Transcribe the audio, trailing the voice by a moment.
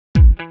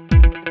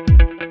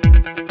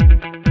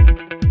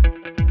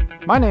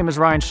My name is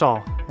Ryan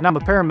Shaw, and I'm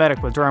a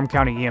paramedic with Durham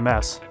County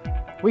EMS.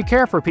 We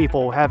care for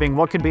people having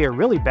what could be a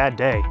really bad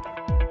day.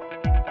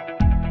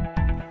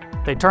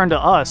 They turn to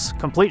us,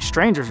 complete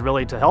strangers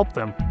really, to help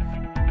them.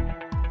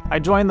 I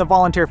joined the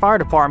volunteer fire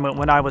department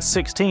when I was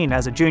 16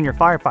 as a junior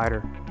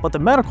firefighter, but the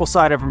medical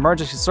side of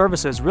emergency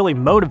services really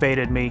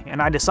motivated me,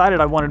 and I decided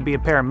I wanted to be a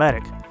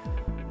paramedic.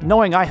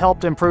 Knowing I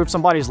helped improve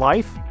somebody's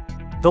life,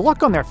 the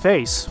look on their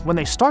face when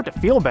they start to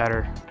feel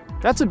better,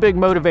 that's a big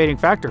motivating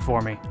factor for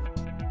me.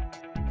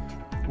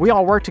 We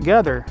all work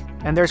together,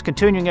 and there's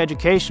continuing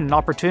education and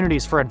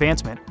opportunities for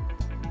advancement.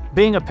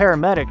 Being a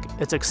paramedic,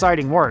 it's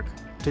exciting work.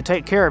 To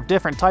take care of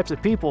different types of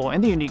people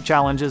and the unique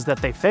challenges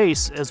that they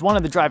face is one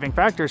of the driving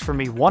factors for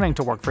me wanting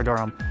to work for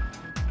Durham.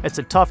 It's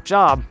a tough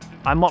job,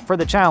 I'm up for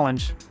the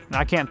challenge, and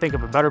I can't think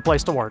of a better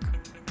place to work.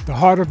 The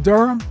heart of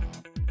Durham?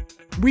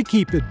 We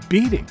keep it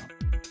beating.